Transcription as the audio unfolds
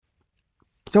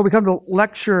So we come to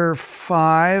lecture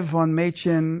 5 on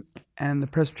Machen and the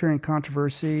Presbyterian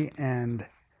controversy, and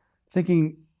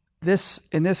thinking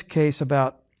in this case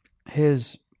about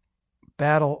his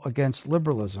battle against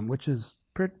liberalism, which is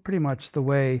pretty much the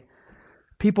way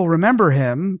people remember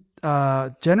him,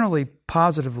 generally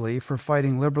positively for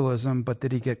fighting liberalism, but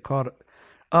did he get caught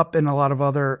up in a lot of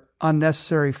other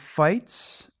unnecessary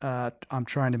fights? I'm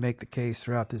trying to make the case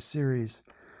throughout this series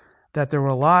that there were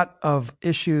a lot of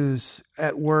issues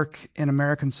at work in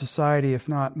American society, if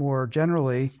not more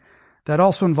generally, that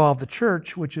also involved the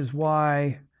church, which is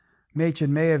why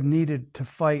Machen may have needed to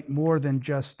fight more than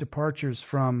just departures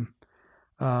from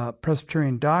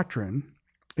Presbyterian doctrine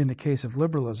in the case of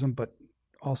liberalism, but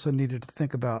also needed to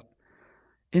think about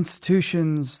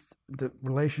institutions, the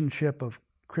relationship of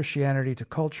Christianity to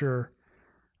culture,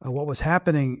 what was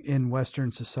happening in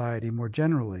Western society more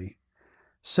generally.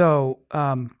 So,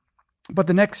 but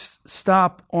the next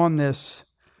stop on this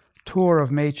tour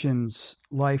of Machen's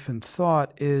life and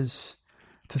thought is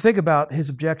to think about his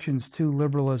objections to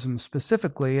liberalism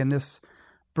specifically, and this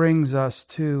brings us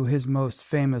to his most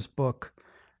famous book,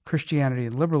 Christianity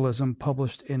and Liberalism,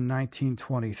 published in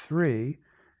 1923.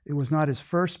 It was not his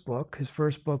first book. His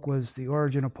first book was The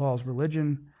Origin of Paul's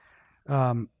Religion,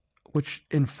 which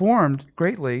informed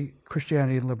greatly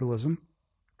Christianity and Liberalism.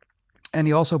 And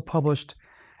he also published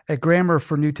a grammar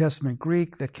for New Testament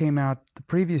Greek that came out the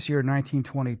previous year,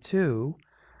 1922.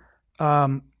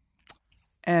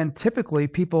 And typically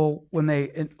people, when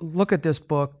they look at this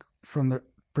book from the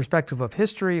perspective of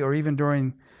history, or even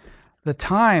during the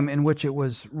time in which it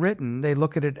was written, they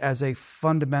look at it as a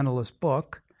fundamentalist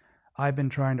book. I've been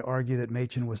trying to argue that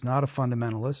Machen was not a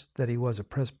fundamentalist, that he was a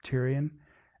Presbyterian,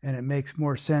 and it makes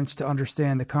more sense to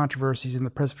understand the controversies in the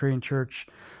Presbyterian Church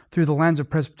through the lens of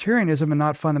Presbyterianism and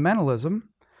not fundamentalism.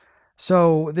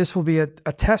 So this will be a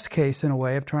test case, in a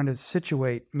way, of trying to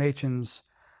situate Machen's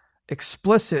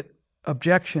explicit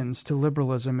objections to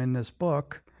liberalism in this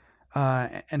book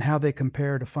and how they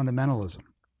compare to fundamentalism.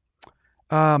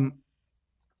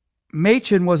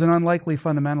 Machen was an unlikely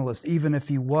fundamentalist, even if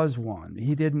he was one.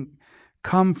 He didn't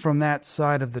come from that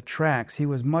side of the tracks. He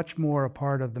was much more a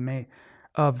part of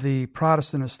the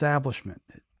Protestant establishment,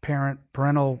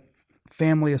 parental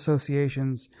family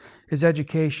associations, his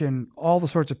education, all the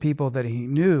sorts of people that he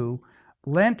knew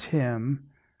lent him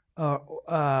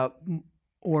or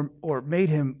made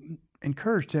him,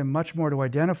 encouraged him much more to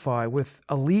identify with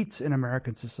elites in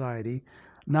American society,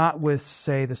 not with,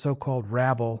 say, the so-called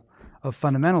rabble of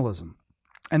fundamentalism.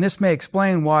 And this may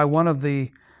explain why one of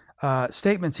the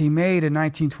statements he made in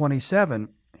 1927,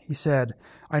 he said,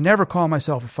 "I never call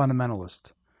myself a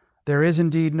fundamentalist. There is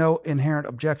indeed no inherent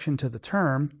objection to the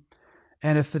term,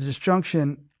 and if the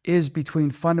disjunction is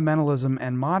between fundamentalism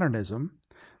and modernism,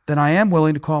 then I am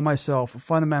willing to call myself a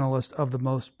fundamentalist of the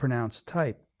most pronounced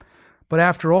type. But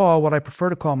after all, what I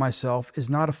prefer to call myself is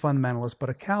not a fundamentalist,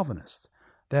 but a Calvinist,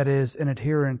 that is, an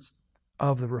adherent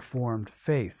of the Reformed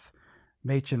faith."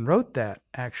 Machen wrote that,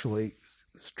 actually,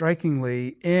 strikingly,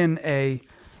 in a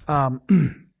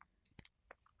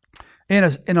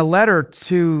letter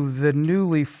to the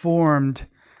newly formed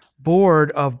board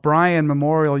of Bryan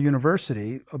Memorial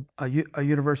University, a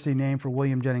university named for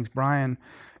William Jennings Bryan,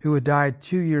 who had died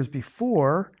 2 years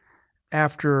before,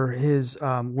 after his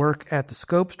work at the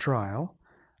Scopes trial.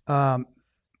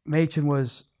 Machen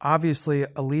was obviously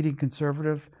a leading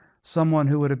conservative, someone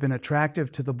who would have been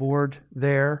attractive to the board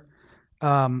there.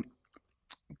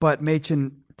 But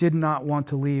Machen did not want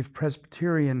to leave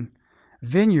Presbyterian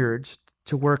vineyards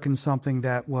to work in something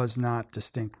that was not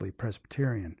distinctly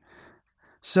Presbyterian.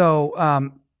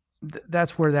 So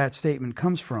that's where that statement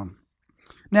comes from.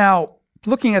 Now,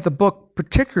 looking at the book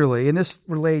particularly, and this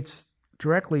relates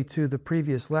directly to the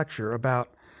previous lecture about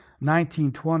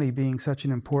 1920 being such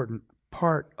an important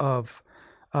part of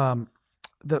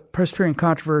the Presbyterian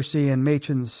controversy and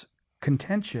Machen's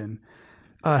contention,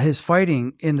 his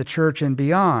fighting in the church and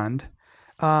beyond.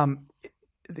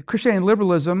 The Christianity and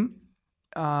Liberalism,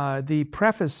 the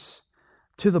preface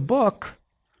to the book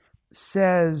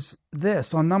says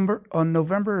this: on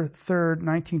November 3rd,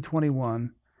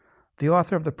 1921, the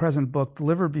author of the present book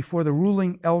delivered before the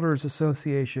Ruling Elders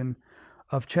Association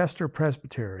of Chester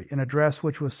Presbytery an address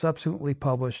which was subsequently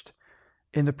published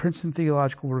in the Princeton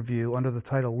Theological Review under the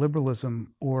title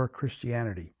Liberalism or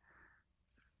Christianity.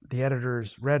 The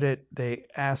editors read it. They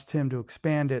asked him to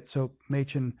expand it, so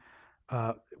Machen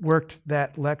worked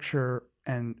that lecture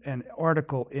and an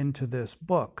article into this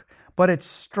book. But it's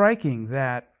striking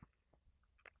that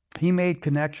he made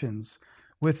connections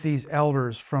with these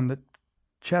elders from the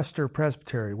Chester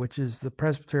Presbytery, which is the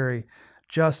presbytery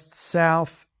just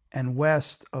south and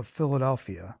west of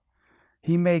Philadelphia.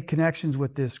 he made connections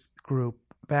with this group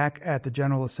back at the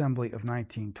General Assembly of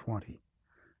 1920.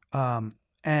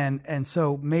 And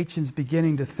so Machen's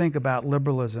beginning to think about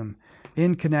liberalism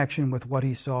in connection with what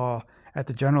he saw at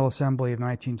the General Assembly of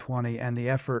 1920 and the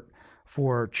effort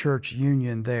for church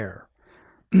union there.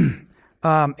 In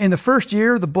the first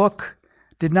year, the book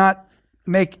did not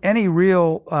make any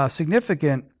real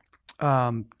significant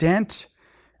dent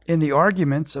in the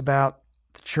arguments about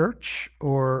the church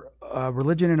or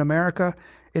religion in America.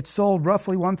 It sold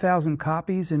roughly 1,000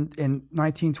 copies in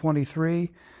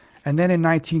 1923. And then in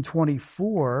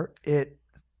 1924, it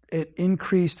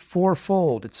increased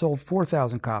fourfold. It sold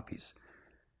 4,000 copies,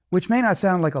 which may not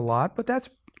sound like a lot, but that's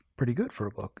pretty good for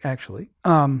a book, actually.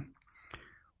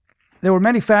 There were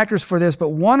many factors for this, but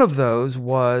one of those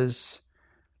was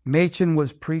Machen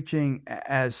was preaching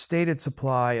as stated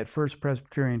supply at First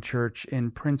Presbyterian Church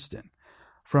in Princeton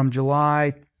from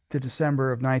July to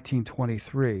December of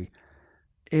 1923.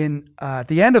 At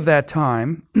the end of that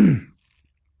time,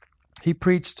 he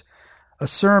preached a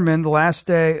sermon the last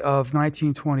day of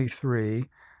 1923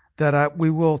 that we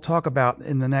will talk about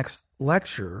in the next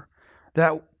lecture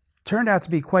that turned out to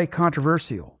be quite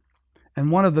controversial. And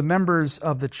one of the members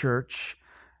of the church,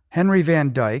 Henry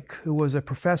Van Dyke, who was a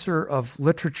professor of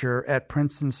literature at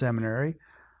Princeton Seminary,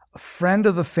 a friend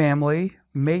of the family,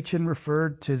 Machen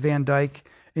referred to Van Dyke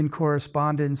in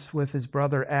correspondence with his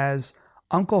brother as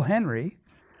Uncle Henry,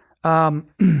 and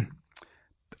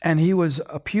he was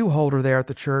a pew holder there at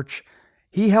the church.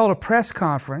 He held a press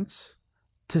conference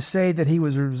to say that he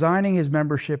was resigning his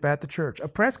membership at the church, a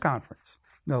press conference,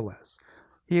 no less.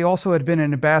 He also had been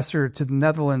an ambassador to the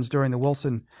Netherlands during the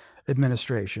Wilson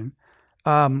administration.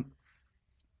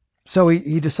 So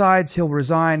he decides he'll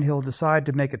resign. He'll decide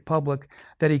to make it public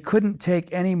that he couldn't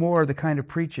take any more of the kind of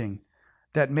preaching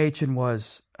that Machen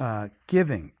was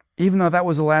giving, even though that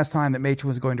was the last time that Machen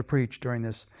was going to preach during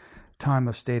this time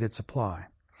of stated supply.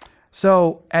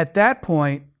 So at that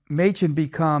point, Machen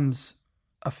becomes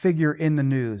a figure in the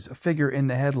news, a figure in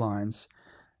the headlines,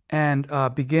 and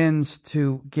begins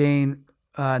to gain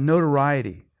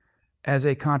notoriety as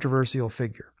a controversial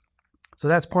figure. So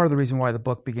that's part of the reason why the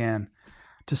book began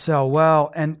to sell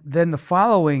well. And then the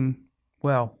following,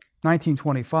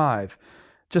 1925,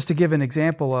 just to give an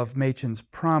example of Machen's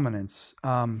prominence,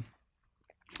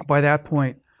 by that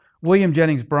point, William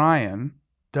Jennings Bryan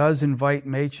does invite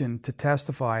Machen to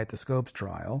testify at the Scopes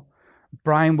trial.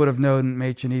 Bryan would have known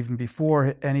Machen even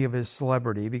before any of his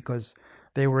celebrity because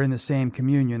they were in the same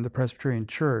communion, the Presbyterian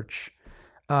Church.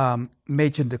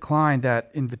 Machen declined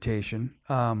that invitation,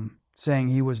 saying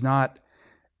he was not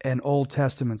an Old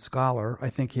Testament scholar. I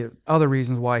think he had other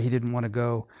reasons why he didn't want to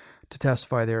go to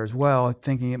testify there as well,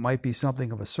 thinking it might be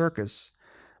something of a circus.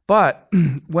 But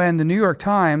when the New York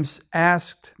Times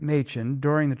asked Machen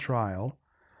during the trial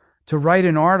to write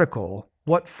an article,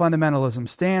 What Fundamentalism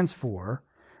Stands For,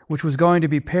 which was going to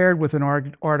be paired with an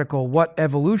article, What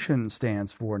Evolution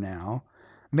Stands For Now,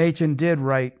 Machen did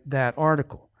write that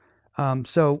article.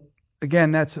 So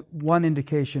again, that's one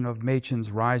indication of Machen's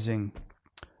rising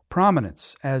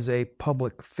prominence as a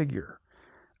public figure.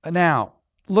 Now,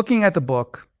 looking at the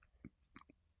book,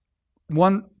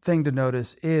 one thing to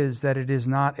notice is that it is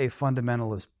not a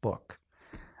fundamentalist book.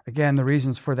 Again, the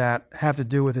reasons for that have to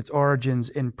do with its origins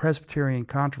in Presbyterian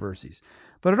controversies,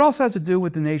 but it also has to do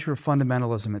with the nature of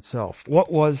fundamentalism itself. What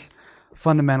was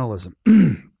fundamentalism?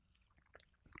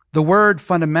 The word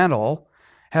fundamental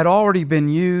had already been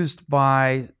used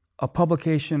by a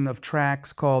publication of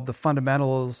tracts called The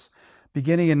Fundamentals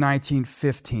beginning in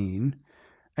 1915.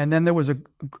 And then there was an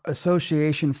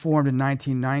association formed in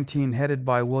 1919 headed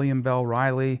by William Bell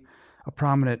Riley, a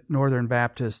prominent Northern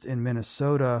Baptist in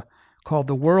Minnesota, called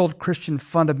the World Christian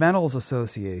Fundamentals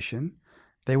Association.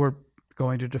 They were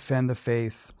going to defend the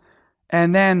faith.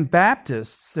 And then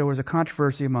Baptists, there was a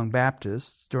controversy among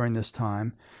Baptists during this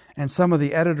time, and some of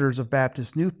the editors of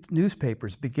Baptist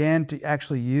newspapers began to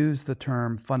actually use the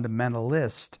term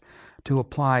fundamentalist to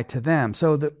apply to them.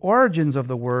 So the origins of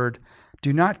the word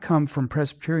do not come from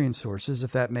Presbyterian sources,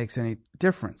 if that makes any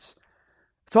difference.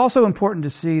 It's also important to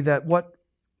see that what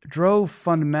drove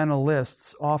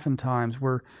fundamentalists oftentimes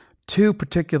were two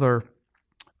particular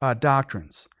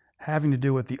doctrines having to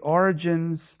do with the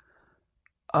origins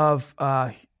of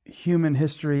human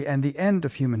history and the end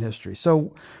of human history.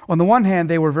 So on the one hand,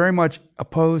 they were very much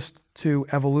opposed to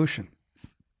evolution.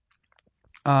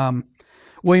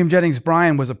 William Jennings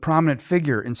Bryan was a prominent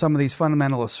figure in some of these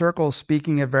fundamentalist circles,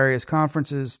 speaking at various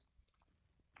conferences,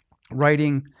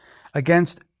 writing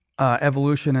against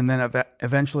evolution, and then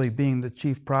eventually being the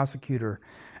chief prosecutor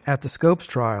at the Scopes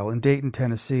trial in Dayton,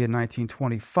 Tennessee in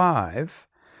 1925.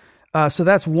 So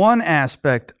that's one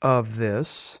aspect of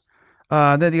this.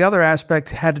 Then the other aspect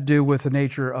had to do with the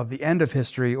nature of the end of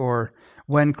history, or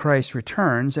when Christ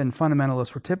returns, and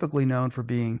fundamentalists were typically known for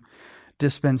being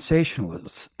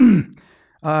dispensationalists.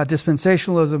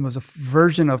 Dispensationalism was a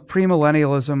version of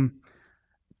premillennialism,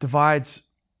 divides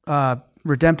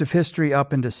redemptive history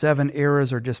up into 7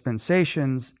 eras or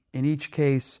dispensations. In each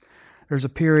case, there's a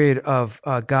period of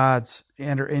God's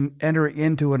entering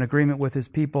into an agreement with his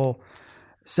people,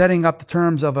 setting up the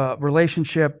terms of a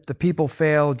relationship. The people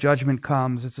fail, judgment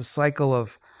comes. It's a cycle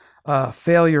of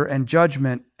failure and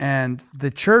judgment. And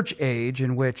the church age,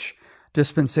 in which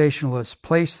dispensationalists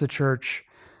placed the church,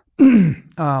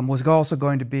 was also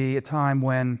going to be a time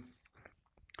when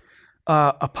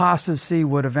apostasy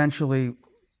would eventually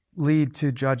lead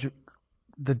to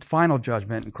the final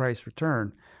judgment and Christ's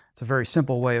return. It's a very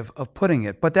simple way of putting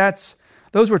it. But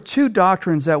those were two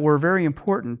doctrines that were very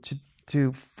important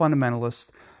to fundamentalists,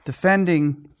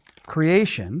 defending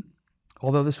creation,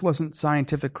 although this wasn't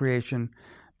scientific creation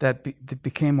that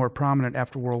became more prominent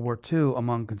after World War II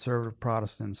among conservative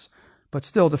Protestants, but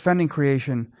still defending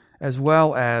creation as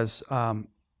well as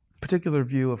particular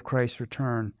view of Christ's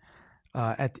return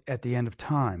at the end of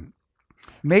time.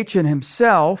 Machen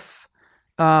himself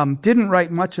didn't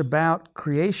write much about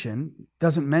creation,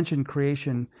 doesn't mention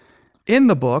creation in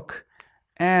the book,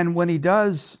 and when he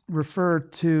does refer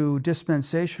to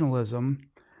dispensationalism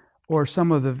or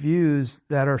some of the views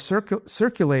that are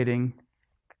circulating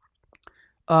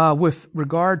with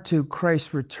regard to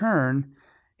Christ's return,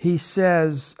 he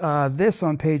says this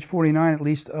on page 49, at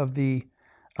least, of the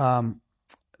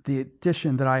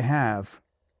edition that I have.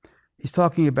 He's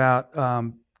talking about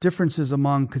differences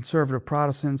among conservative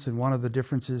Protestants, and one of the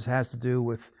differences has to do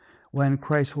with when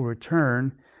Christ will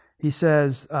return. He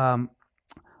says,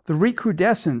 the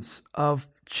recrudescence of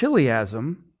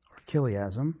chiliasm,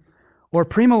 or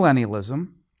premillennialism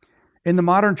in the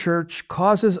modern church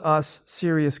causes us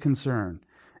serious concern.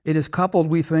 It is coupled,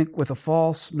 we think, with a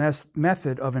false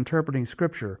method of interpreting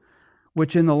Scripture,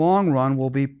 which in the long run will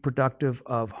be productive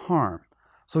of harm.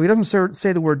 So he doesn't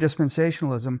say the word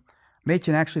dispensationalism.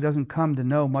 Machen actually doesn't come to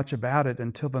know much about it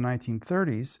until the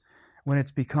 1930s, when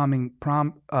it's becoming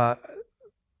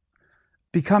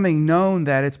known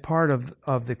that it's part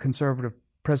of the conservative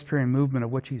Presbyterian movement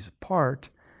of which he's a part.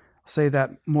 I'll say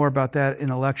more about that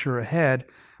in a lecture ahead.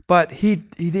 But he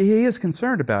is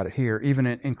concerned about it here, even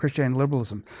in Christianity and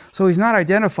liberalism. So he's not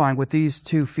identifying with these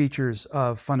two features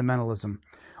of fundamentalism.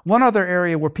 One other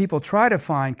area where people try to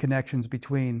find connections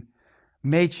between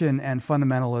Machen and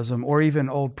fundamentalism, or even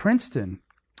Old Princeton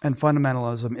and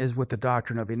fundamentalism, is with the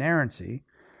doctrine of inerrancy.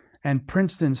 And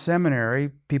Princeton Seminary,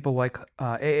 people like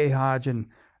A.A. Hodge and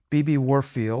B.B.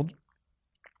 Warfield,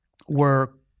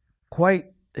 were quite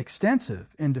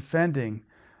extensive in defending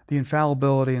the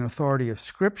infallibility and authority of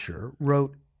Scripture,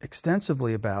 wrote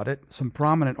extensively about it, some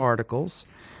prominent articles.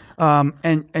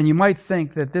 And you might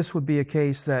think that this would be a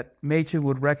case that Machen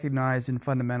would recognize in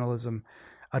fundamentalism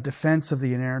a defense of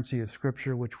the inerrancy of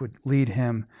Scripture, which would lead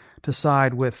him to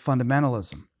side with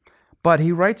fundamentalism. But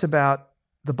he writes about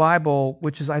the Bible,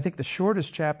 which is, I think, the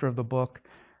shortest chapter of the book.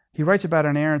 He writes about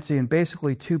inerrancy in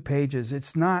basically 2 pages.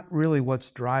 It's not really what's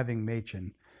driving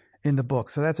Machen in the book.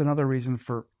 So that's another reason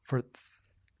for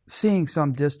seeing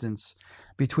some distance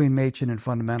between Machen and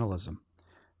fundamentalism.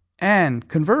 And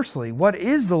conversely, what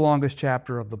is the longest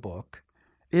chapter of the book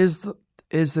is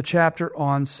the chapter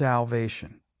on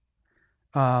salvation.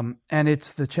 And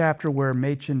it's the chapter where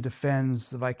Machen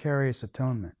defends the vicarious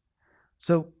atonement.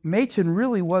 So Machen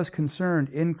really was concerned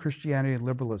in Christianity and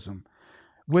liberalism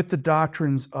with the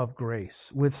doctrines of grace,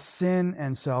 with sin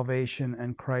and salvation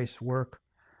and Christ's work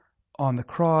on the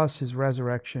cross, his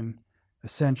resurrection,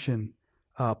 ascension,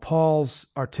 Paul's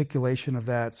articulation of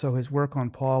that. So his work on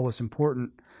Paul was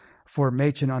important for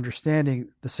Machen understanding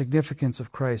the significance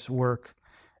of Christ's work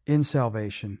in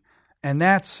salvation. And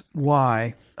that's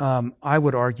why I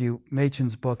would argue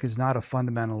Machen's book is not a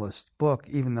fundamentalist book,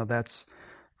 even though that's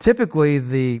typically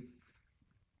the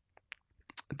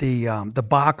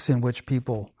box in which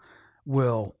people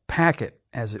will pack it,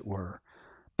 as it were.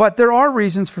 But there are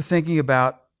reasons for thinking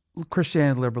about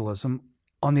Christianity and liberalism,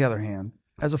 on the other hand,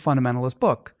 as a fundamentalist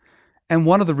book. And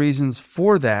one of the reasons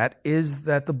for that is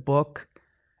that the book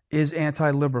is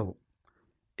anti-liberal.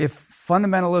 If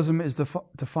fundamentalism is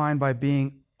defined by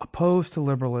being opposed to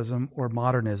liberalism or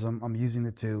modernism, I'm using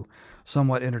the two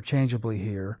somewhat interchangeably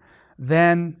here,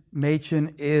 then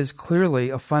Machen is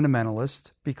clearly a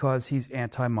fundamentalist because he's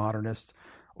anti-modernist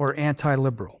or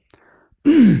anti-liberal.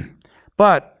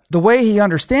 But the way he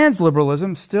understands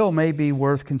liberalism still may be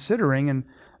worth considering, and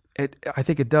I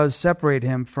think it does separate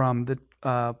him from the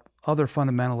other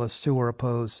fundamentalists who were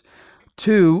opposed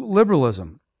to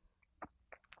liberalism.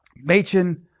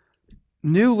 Machen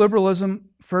knew liberalism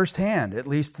firsthand, at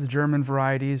least the German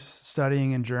varieties,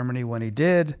 studying in Germany when he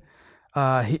did.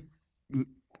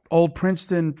 Old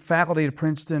Princeton, faculty at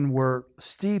Princeton were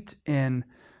steeped in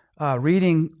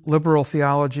reading liberal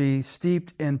theology,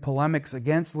 steeped in polemics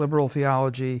against liberal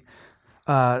theology,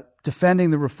 defending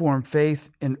the Reformed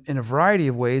faith in a variety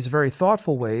of ways, very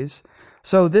thoughtful ways.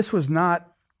 So this was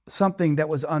not something that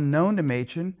was unknown to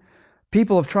Machen.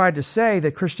 People have tried to say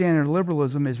that Christianity and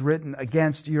liberalism is written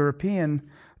against European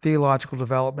theological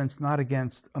developments, not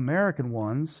against American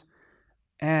ones.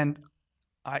 And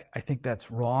I think that's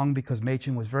wrong, because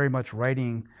Machen was very much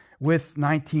writing with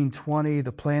 1920,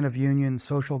 the Plan of Union,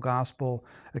 social gospel,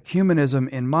 ecumenism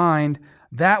in mind.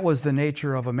 That was the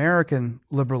nature of American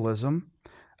liberalism.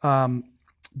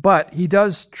 But he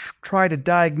does try to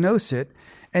diagnose it,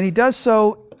 and he does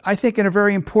so, I think, in a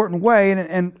very important way.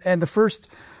 And the first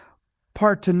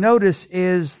part to notice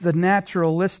is the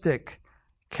naturalistic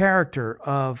character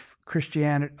of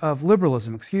Christianity, of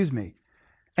liberalism,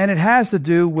 And it has to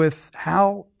do with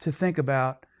how to think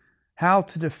about how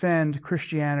to defend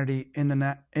Christianity in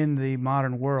the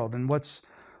modern world. And what's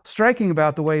striking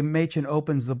about the way Machen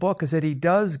opens the book is that he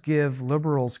does give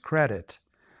liberals credit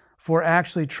for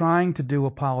actually trying to do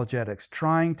apologetics,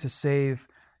 trying to save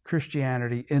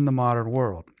Christianity in the modern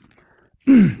world.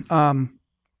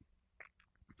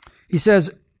 He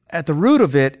says, at the root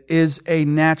of it is a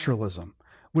naturalism,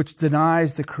 which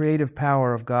denies the creative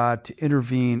power of God to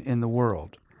intervene in the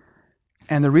world.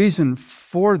 And the reason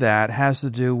for that has to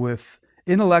do with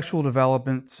intellectual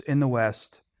developments in the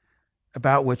West,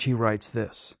 about which he writes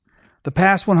this. The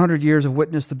past 100 years have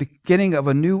witnessed the beginning of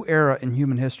a new era in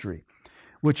human history,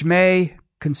 which may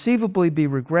conceivably be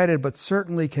regretted, but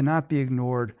certainly cannot be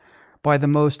ignored by the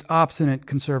most obstinate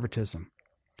conservatism.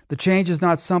 The change is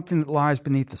not something that lies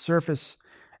beneath the surface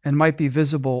and might be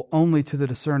visible only to the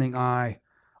discerning eye.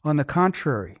 On the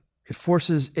contrary, it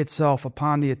forces itself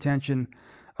upon the attention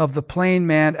of the plain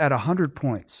man at 100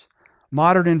 points.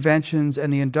 Modern inventions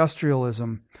and the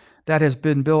industrialism that has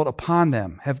been built upon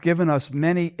them have given us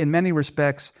in many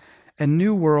respects, a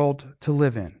new world to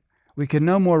live in. We can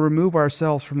no more remove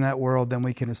ourselves from that world than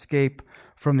we can escape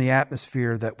from the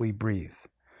atmosphere that we breathe.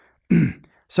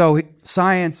 So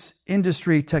science,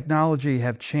 industry, technology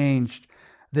have changed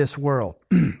this world.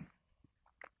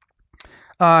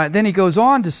 Then he goes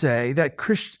on to say that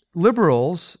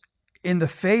liberals, in the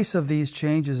face of these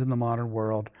changes in the modern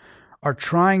world, are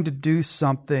trying to do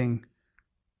something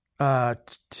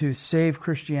to save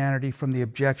Christianity from the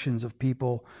objections of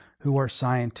people who are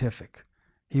scientific.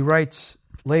 He writes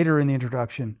later in the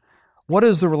introduction, what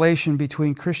is the relation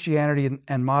between Christianity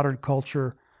and modern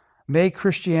culture? May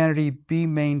Christianity be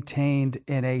maintained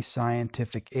in a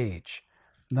scientific age.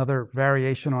 Another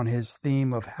variation on his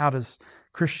theme of how does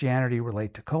Christianity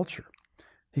relate to culture.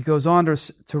 He goes on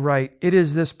to write, it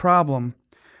is this problem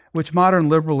which modern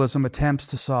liberalism attempts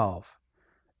to solve.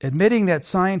 Admitting that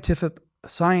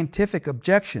scientific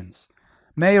objections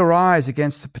may arise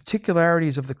against the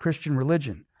particularities of the Christian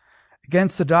religion,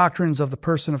 against the doctrines of the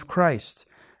person of Christ,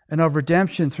 and of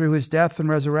redemption through his death and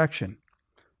resurrection,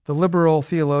 the liberal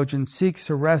theologian seeks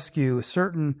to rescue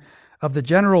certain of the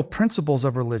general principles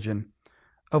of religion,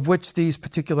 of which these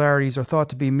particularities are thought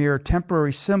to be mere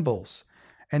temporary symbols,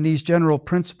 and these general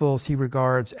principles he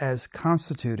regards as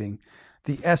constituting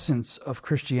the essence of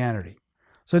Christianity.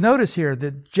 So notice here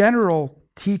the general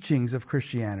teachings of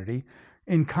Christianity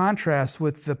in contrast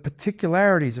with the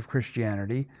particularities of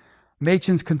Christianity.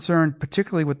 Machen's concerned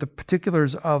particularly with the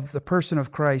particulars of the person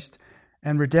of Christ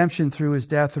and redemption through his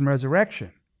death and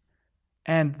resurrection.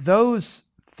 And those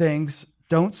things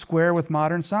don't square with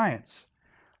modern science.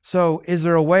 So is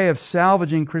there a way of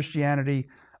salvaging Christianity,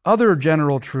 other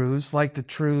general truths, like the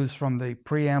truths from the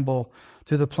preamble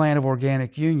to the plan of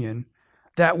organic union,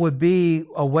 that would be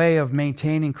a way of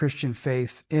maintaining Christian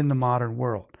faith in the modern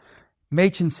world?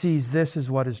 Machen sees this as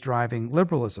what is driving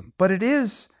liberalism. But it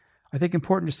is, I think,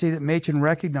 important to see that Machen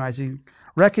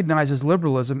recognizes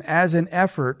liberalism as an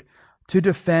effort to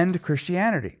defend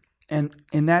Christianity. And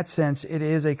in that sense, it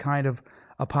is a kind of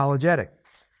apologetic.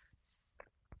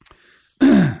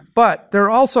 But there are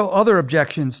also other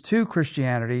objections to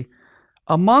Christianity.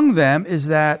 Among them is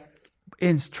that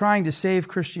in trying to save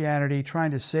Christianity,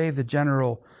 trying to save the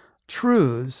general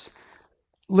truths,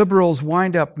 liberals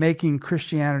wind up making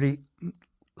Christianity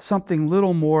something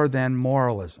little more than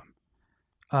moralism.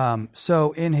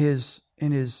 So in his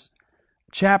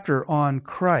chapter on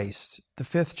Christ, the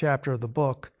 5th chapter of the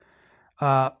book,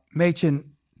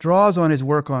 Machen draws on his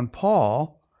work on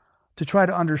Paul to try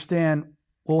to understand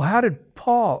Well, how did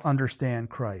Paul understand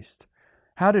Christ?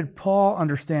 How did Paul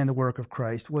understand the work of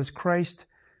Christ? Was Christ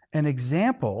an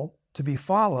example to be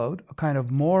followed, a kind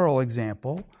of moral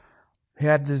example? He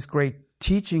had this great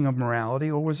teaching of morality,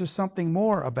 or was there something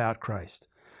more about Christ?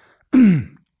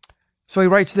 So he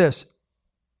writes this: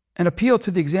 an appeal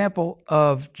to the example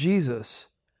of Jesus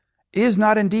is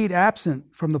not indeed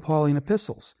absent from the Pauline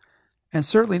epistles, and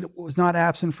certainly was not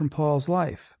absent from Paul's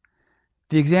life.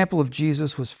 The example of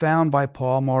Jesus was found by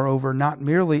Paul, moreover, not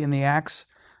merely in the acts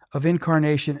of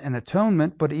incarnation and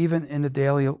atonement, but even in the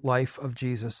daily life of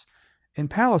Jesus in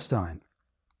Palestine.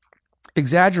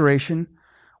 Exaggeration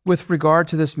with regard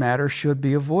to this matter should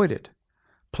be avoided.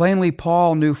 Plainly,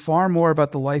 Paul knew far more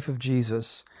about the life of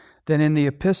Jesus than in the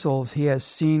epistles he has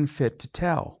seen fit to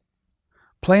tell.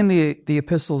 Plainly, the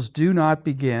epistles do not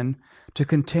begin to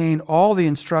contain all the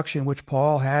instruction which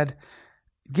Paul had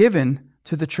given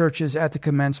to the churches at the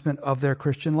commencement of their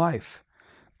Christian life.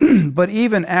 But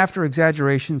even after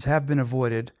exaggerations have been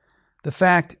avoided, the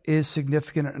fact is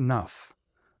significant enough.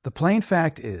 The plain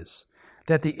fact is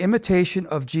that the imitation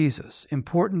of Jesus,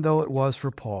 important though it was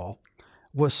for Paul,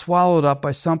 was swallowed up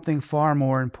by something far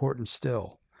more important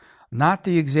still. Not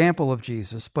the example of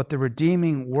Jesus, but the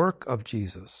redeeming work of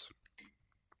Jesus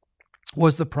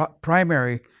was the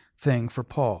primary thing for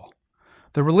Paul.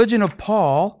 The religion of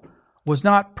Paul was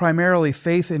not primarily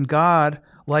faith in God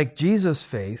like Jesus'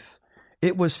 faith.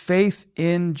 It was faith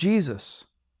in Jesus.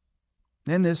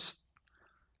 In this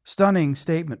stunning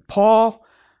statement, Paul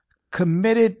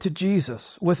committed to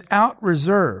Jesus without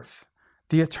reserve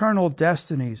the eternal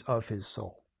destinies of his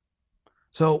soul.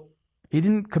 So he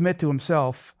didn't commit to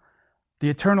himself the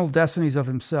eternal destinies of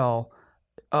himself,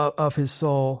 of his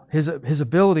soul, his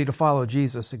ability to follow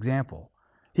Jesus' example.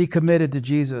 He committed to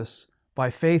Jesus by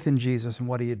faith in Jesus and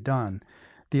what he had done,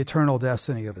 the eternal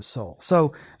destiny of his soul.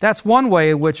 So that's one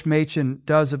way in which Machen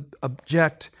does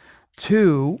object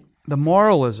to the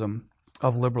moralism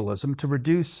of liberalism,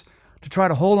 to try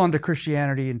to hold on to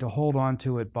Christianity and to hold on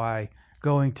to it by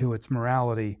going to its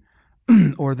morality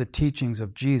or the teachings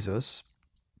of Jesus.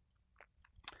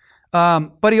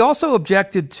 But he also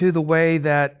objected to the way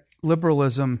that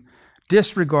liberalism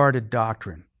disregarded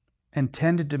doctrine and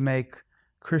tended to make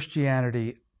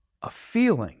Christianity a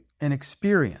feeling, an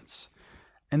experience.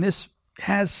 And this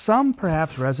has some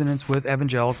perhaps resonance with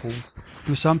evangelicals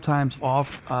who sometimes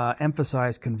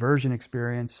emphasize conversion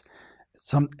experience,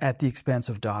 some at the expense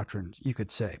of doctrine, you could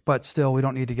say. But still, we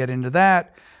don't need to get into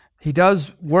that. He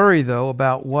does worry, though,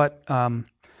 about what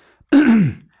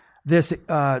this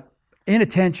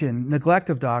inattention, neglect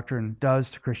of doctrine does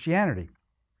to Christianity.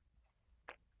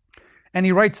 And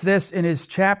he writes this in his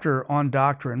chapter on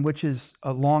doctrine, which is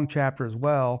a long chapter as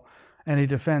well, and he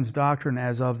defends doctrine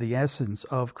as of the essence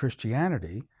of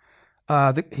Christianity.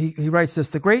 He writes this: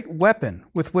 the great weapon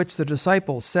with which the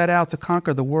disciples set out to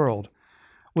conquer the world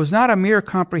was not a mere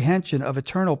comprehension of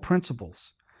eternal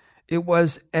principles. It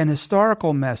was an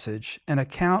historical message, an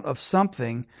account of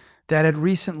something that had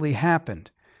recently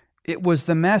happened. It was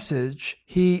the message,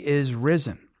 He is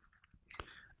risen.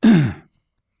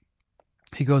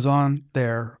 He goes on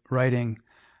there writing,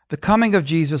 the coming of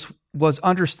Jesus was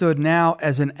understood now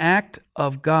as an act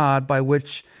of God by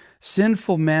which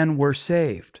sinful men were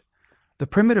saved. The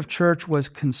primitive church was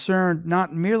concerned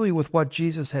not merely with what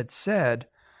Jesus had said,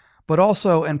 but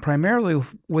also and primarily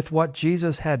with what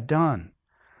Jesus had done.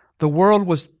 The world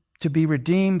was to be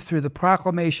redeemed through the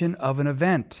proclamation of an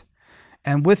event,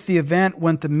 and with the event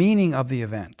went the meaning of the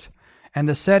event, and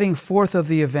the setting forth of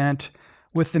the event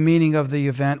with the meaning of the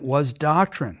event was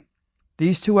doctrine.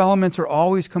 These two elements are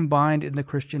always combined in the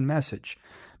Christian message.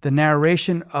 The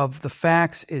narration of the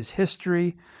facts is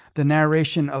history. The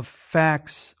narration of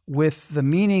facts with the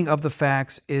meaning of the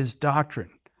facts is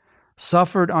doctrine.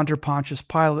 Suffered under Pontius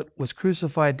Pilate, was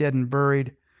crucified, dead, and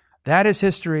buried. That is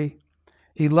history.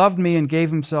 He loved me and gave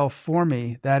himself for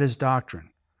me. That is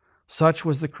doctrine. Such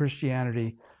was the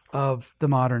Christianity of the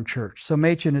modern church. So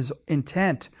Machen is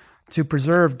intent to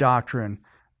preserve doctrine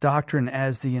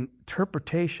as the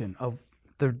interpretation of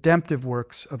the redemptive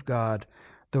works of God,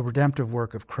 the redemptive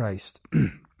work of Christ.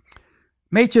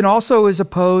 Machen also is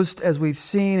opposed, as we've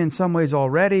seen in some ways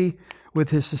already,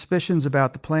 with his suspicions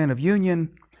about the plan of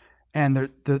union and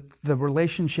the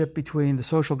relationship between the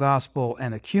social gospel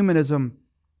and ecumenism.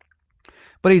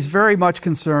 But he's very much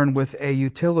concerned with a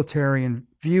utilitarian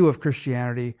view of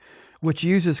Christianity, which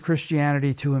uses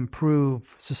Christianity to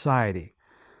improve society,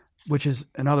 which is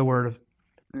another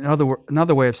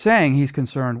way of saying he's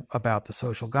concerned about the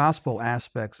social gospel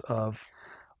aspects of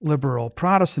liberal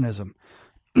Protestantism.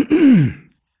 In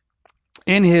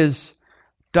his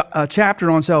chapter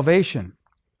on salvation,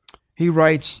 he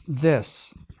writes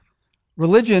this.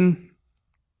 Religion,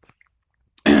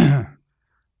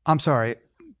 I'm sorry,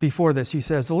 before this, he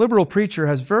says, the liberal preacher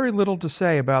has very little to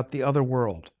say about the other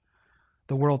world,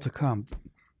 the world to come.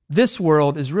 This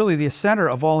world is really the center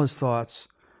of all his thoughts.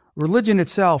 Religion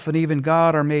itself and even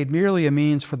God are made merely a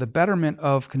means for the betterment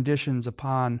of conditions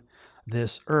upon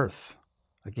this earth.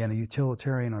 Again, a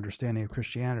utilitarian understanding of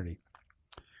Christianity.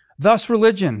 Thus,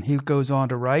 religion, he goes on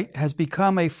to write, has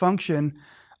become a function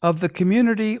of the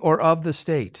community or of the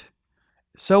state.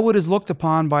 So it is looked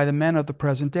upon by the men of the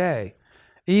present day.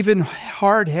 Even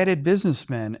hard-headed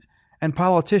businessmen and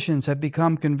politicians have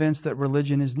become convinced that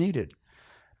religion is needed.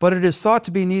 But it is thought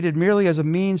to be needed merely as a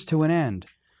means to an end.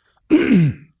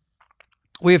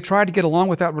 We have tried to get along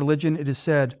without religion, it is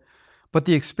said, but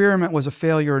the experiment was a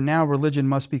failure, and now religion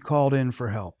must be called in for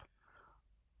help.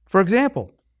 For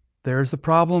example, there is the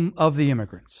problem of the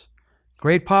immigrants.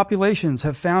 Great populations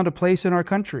have found a place in our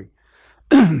country.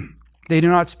 They do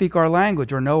not speak our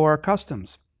language or know our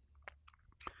customs,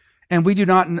 and we do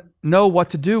not know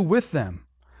what to do with them.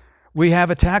 We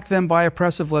have attacked them by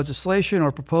oppressive legislation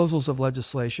or proposals of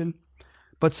legislation,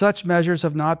 but such measures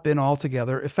have not been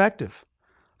altogether effective.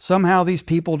 Somehow these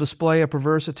people display a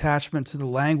perverse attachment to the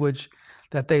language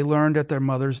that they learned at their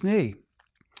mother's knee.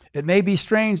 It may be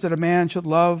strange that a man should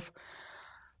love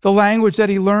the language that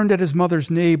he learned at his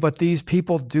mother's knee, but these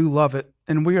people do love it,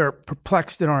 and we are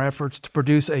perplexed in our efforts to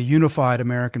produce a unified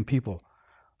American people.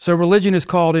 So religion is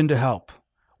called in to help.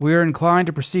 We are inclined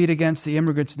to proceed against the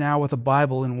immigrants now with a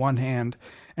Bible in one hand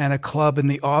and a club in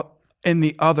the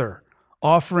other,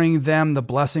 offering them the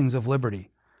blessings of liberty.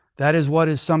 That is what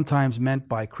is sometimes meant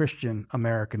by Christian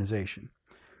Americanization.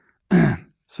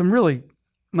 Some really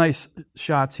nice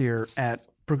shots here at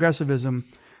progressivism,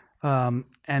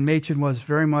 and Machen was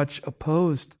very much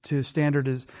opposed to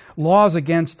laws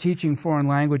against teaching foreign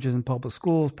languages in public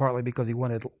schools, partly because he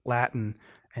wanted Latin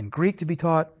and Greek to be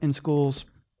taught in schools,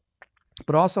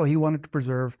 but also he wanted to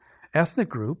preserve ethnic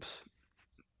groups,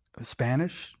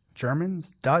 Spanish,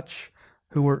 Germans, Dutch,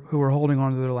 who were holding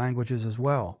on to their languages as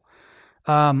well.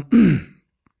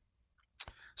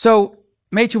 So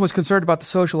Machen was concerned about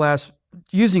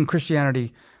using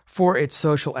Christianity for its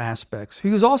social aspects. He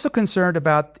was also concerned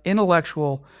about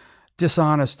intellectual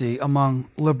dishonesty among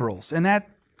liberals, and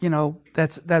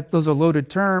those are loaded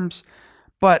terms,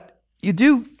 but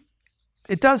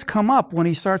it does come up when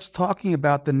he starts talking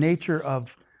about the nature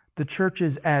of the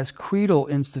churches as creedal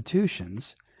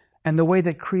institutions and the way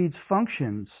that creeds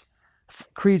function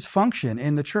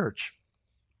in the church.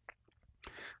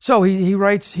 So he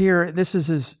writes here, this is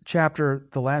his chapter,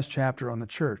 the last chapter on the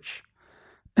church.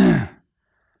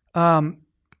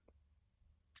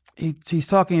 He's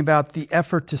talking about the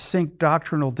effort to sink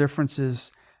doctrinal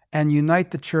differences and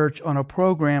unite the church on a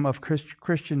program of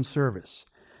Christian service.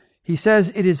 He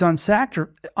says it is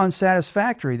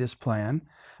unsatisfactory, this plan,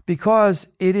 because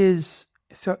it is,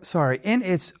 in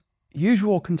its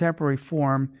usual contemporary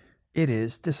form, it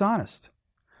is dishonest.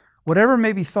 Whatever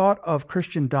may be thought of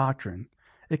Christian doctrine,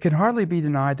 it can hardly be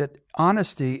denied that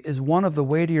honesty is one of the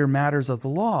weightier matters of the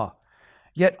law.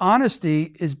 Yet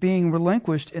honesty is being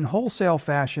relinquished in wholesale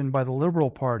fashion by the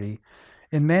Liberal Party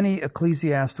in many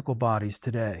ecclesiastical bodies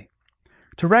today.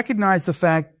 To recognize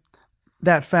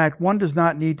that fact, one does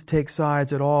not need to take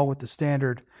sides at all with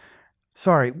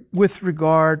with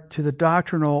regard to the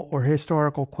doctrinal or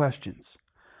historical questions.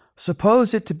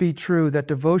 Suppose it to be true that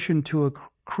devotion to a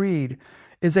creed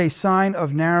is a sign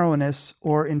of narrowness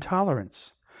or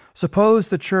intolerance. Suppose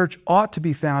the church ought to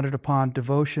be founded upon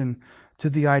devotion to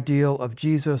the ideal of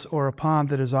Jesus or upon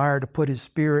the desire to put his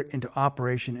Spirit into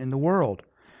operation in the world,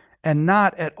 and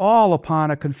not at all upon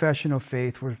a confession of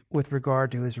faith with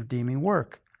regard to his redeeming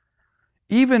work.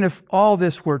 Even if all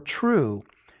this were true,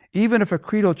 even if a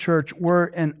creedal church were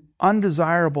an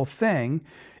undesirable thing,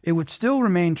 it would still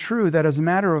remain true that as a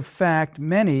matter of fact,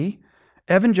 many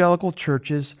evangelical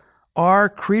churches are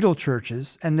creedal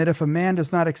churches, and that if a man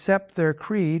does not accept their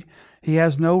creed, he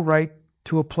has no right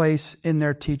to a place in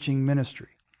their teaching ministry.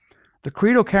 The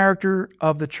creedal character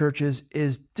of the churches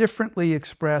is differently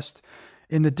expressed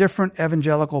in the different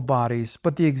evangelical bodies,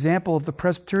 but the example of the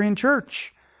Presbyterian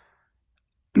Church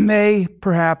may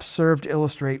perhaps serve to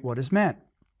illustrate what is meant.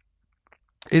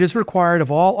 It is required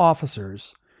of all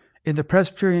officers in the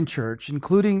Presbyterian Church,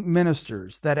 including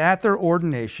ministers, that at their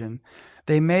ordination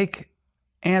they make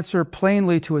answer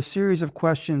plainly to a series of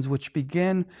questions which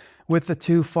begin with the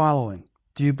two following.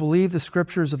 Do you believe the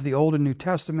scriptures of the Old and New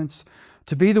Testaments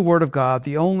to be the Word of God,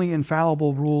 the only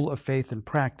infallible rule of faith and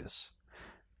practice?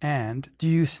 And do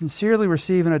you sincerely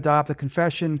receive and adopt the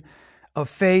confession of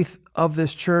faith of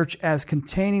this church as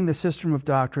containing the system of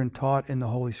doctrine taught in the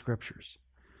Holy Scriptures.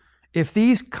 If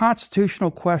these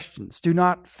constitutional questions do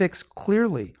not fix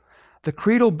clearly the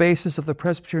creedal basis of the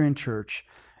Presbyterian Church,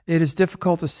 it is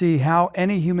difficult to see how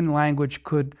any human language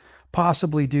could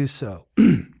possibly do so.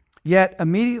 Yet,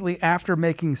 immediately after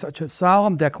making such a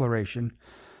solemn declaration,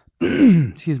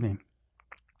 immediately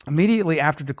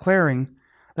after declaring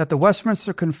that the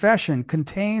Westminster Confession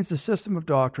contains the system of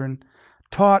doctrine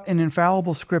taught in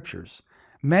infallible scriptures,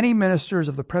 many ministers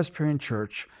of the Presbyterian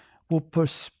Church will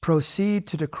proceed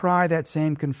to decry that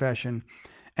same confession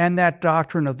and that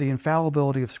doctrine of the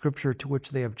infallibility of Scripture to which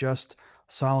they have just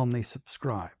solemnly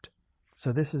subscribed.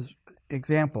 So this is an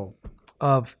example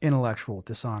of intellectual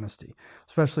dishonesty,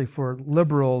 especially for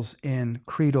liberals in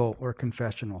creedal or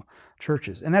confessional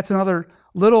churches. And that's another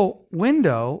little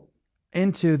window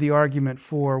into the argument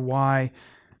for why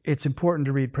it's important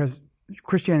to read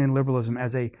Christianity and Liberalism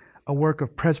as a work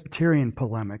of Presbyterian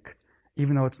polemic,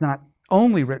 even though it's not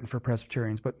only written for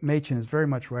Presbyterians, but Machen is very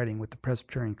much writing with the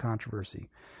Presbyterian controversy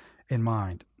in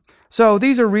mind. So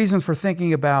these are reasons for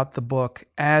thinking about the book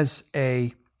as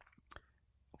a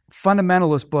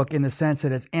fundamentalist book in the sense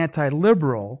that it's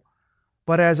anti-liberal,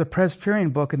 but as a Presbyterian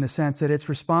book in the sense that it's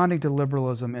responding to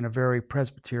liberalism in a very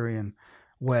Presbyterian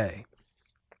way.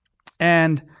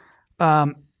 And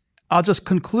I'll just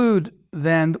conclude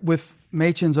then with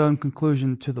Machen's own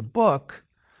conclusion to the book,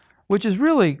 which is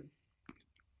really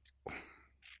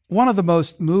one of the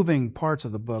most moving parts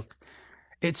of the book,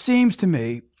 it seems to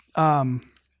me, and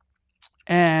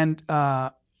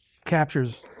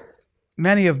captures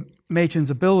many of Machen's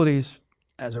abilities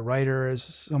as a writer, as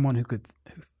someone who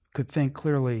could think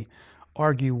clearly,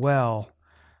 argue well.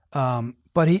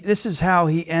 But this is how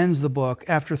he ends the book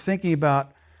after thinking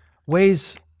about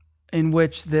ways in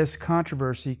which this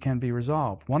controversy can be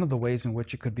resolved. One of the ways in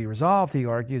which it could be resolved, he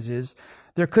argues, is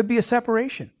there could be a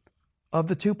separation of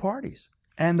the two parties.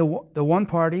 And the one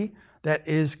party that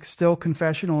is still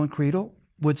confessional and creedal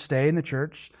would stay in the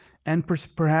church, and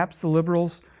perhaps the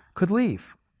liberals could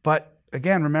leave. But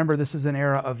again, remember, this is an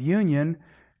era of union.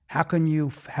 How can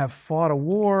you have fought a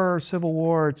war, civil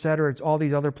war, etc.? It's all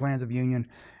these other plans of union.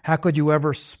 How could you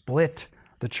ever split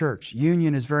the church?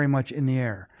 Union is very much in the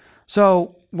air.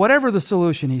 So whatever the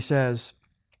solution, he says,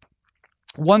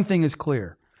 one thing is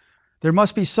clear. There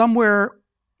must be somewhere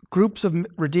groups of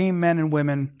redeemed men and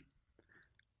women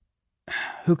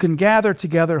who can gather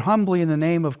together humbly in the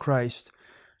name of Christ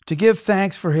to give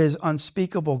thanks for his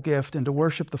unspeakable gift and to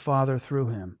worship the Father through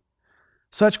him.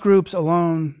 Such groups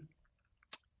alone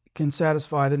can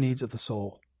satisfy the needs of the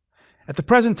soul. At the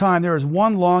present time, there is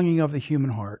one longing of the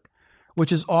human heart,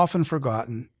 which is often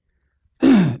forgotten.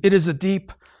 It is a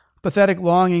deep, pathetic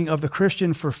longing of the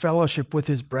Christian for fellowship with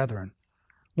his brethren.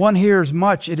 One hears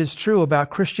much, it is true, about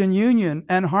Christian union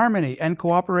and harmony and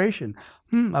cooperation.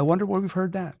 I wonder where we've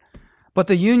heard that. But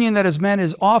the union that is meant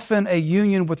is often a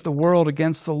union with the world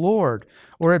against the Lord,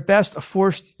 or at best a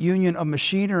forced union of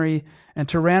machinery and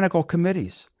tyrannical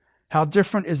committees. How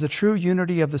different is the true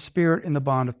unity of the Spirit in the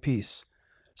bond of peace.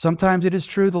 Sometimes it is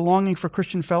true the longing for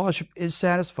Christian fellowship is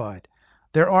satisfied.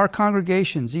 There are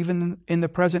congregations, even in the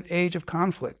present age of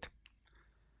conflict,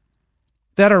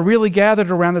 that are really gathered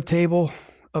around the table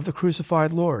of the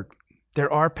crucified Lord.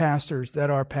 There are pastors that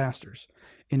are pastors,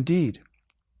 indeed.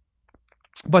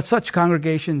 But such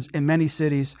congregations in many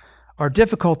cities are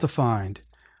difficult to find.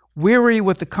 Weary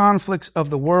with the conflicts of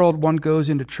the world, one goes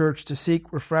into church to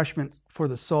seek refreshment for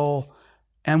the soul.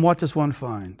 And what does one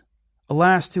find?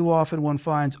 Alas, too often one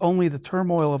finds only the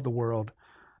turmoil of the world.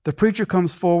 The preacher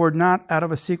comes forward not out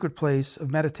of a secret place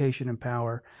of meditation and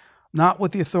power, not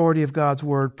with the authority of God's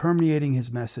word permeating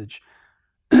his message,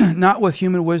 not with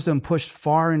human wisdom pushed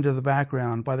far into the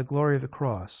background by the glory of the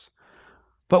cross,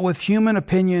 but with human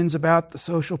opinions about the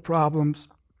social problems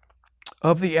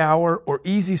of the hour or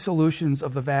easy solutions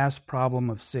of the vast problem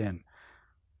of sin.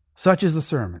 Such is the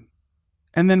sermon.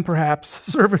 And then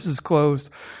perhaps service is closed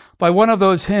by one of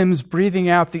those hymns breathing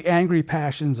out the angry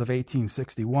passions of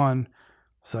 1861,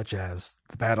 such as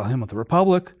the Battle Hymn of the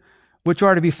Republic, which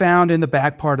are to be found in the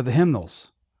back part of the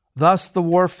hymnals. Thus the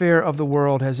warfare of the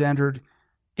world has entered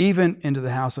even into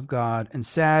the house of God, and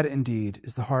sad indeed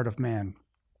is the heart of man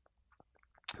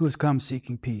who has come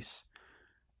seeking peace.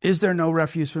 Is there no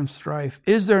refuge from strife?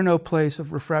 Is there no place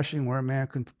of refreshing where a man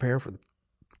can prepare for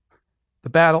the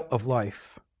battle of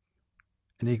life?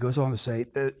 And he goes on to say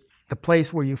that the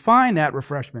place where you find that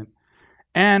refreshment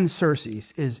and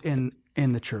surcease is in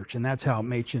the church. And that's how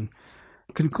Machen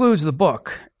concludes the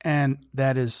book. And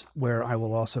that is where I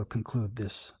will also conclude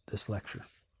this lecture.